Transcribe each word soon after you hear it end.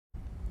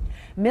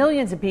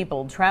Millions of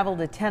people travel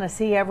to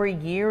Tennessee every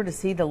year to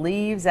see the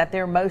leaves at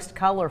their most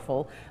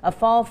colorful. A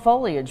fall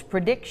foliage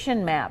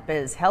prediction map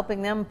is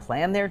helping them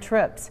plan their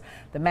trips.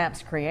 The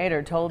map's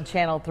creator told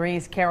Channel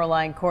 3's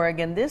Caroline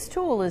Corrigan this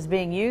tool is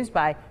being used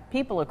by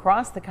people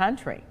across the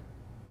country.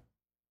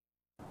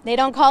 They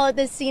don't call it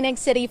the Scenic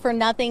City for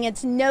nothing.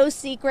 It's no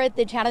secret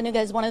that Chattanooga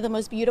is one of the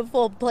most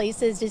beautiful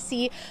places to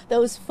see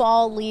those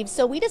fall leaves.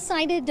 So we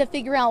decided to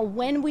figure out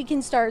when we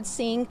can start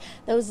seeing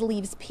those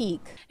leaves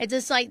peak. It's a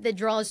site that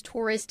draws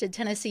tourists to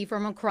Tennessee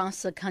from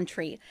across the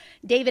country.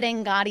 David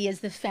Angotti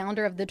is the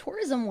founder of the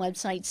tourism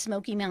website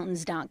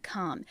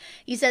SmokyMountains.com.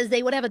 He says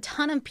they would have a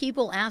ton of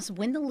people ask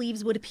when the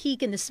leaves would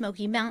peak in the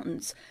Smoky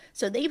Mountains.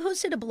 So they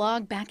posted a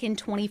blog back in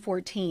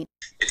 2014.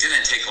 It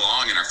didn't take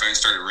long and our phone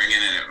started ringing,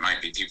 and it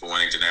might be people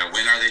wanting to know,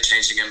 when are they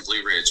changing in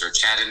Blue Ridge or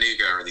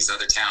Chattanooga or these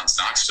other towns,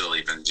 Knoxville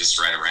even, just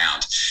right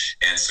around.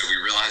 And so we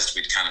realized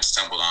we'd kind of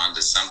stumbled onto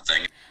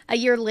something. A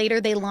year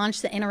later, they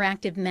launched the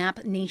interactive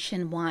map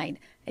nationwide.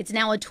 It's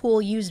now a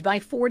tool used by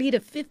 40 to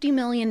 50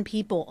 million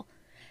people.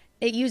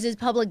 It uses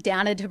public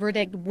data to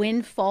predict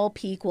when fall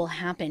peak will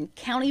happen,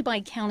 county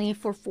by county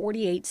for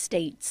 48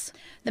 states.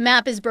 The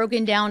map is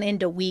broken down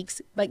into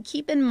weeks, but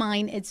keep in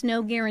mind it's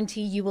no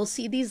guarantee you will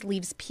see these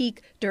leaves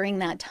peak during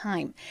that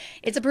time.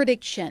 It's a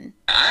prediction.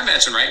 I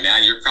imagine right now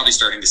you're probably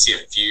starting to see a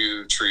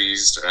few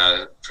trees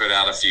put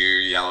out a few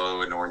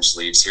yellow and orange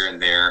leaves here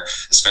and there,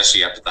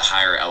 especially up at the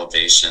higher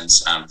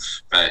elevations.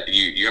 But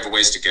you have a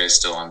ways to go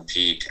still on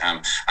peak.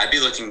 I'd be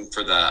looking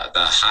for the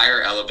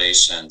higher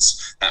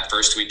elevations. That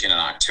first weekend in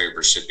October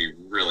should be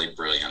really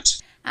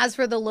brilliant. As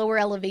for the lower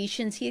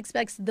elevations, he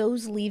expects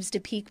those leaves to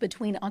peak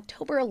between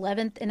October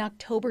 11th and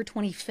October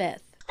 25th.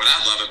 What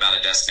I love about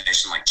a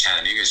destination like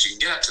Chattanooga is you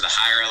can get up to the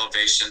higher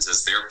elevations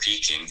as they're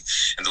peaking,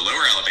 and the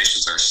lower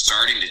elevations are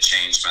starting to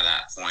change by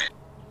that point.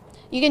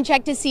 You can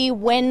check to see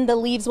when the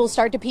leaves will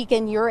start to peak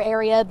in your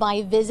area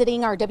by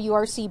visiting our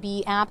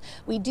WRCB app.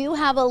 We do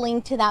have a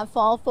link to that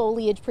fall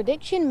foliage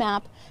prediction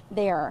map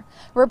there.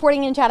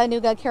 Reporting in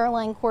Chattanooga,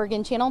 Caroline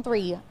Corrigan, Channel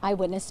 3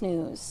 Eyewitness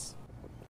News.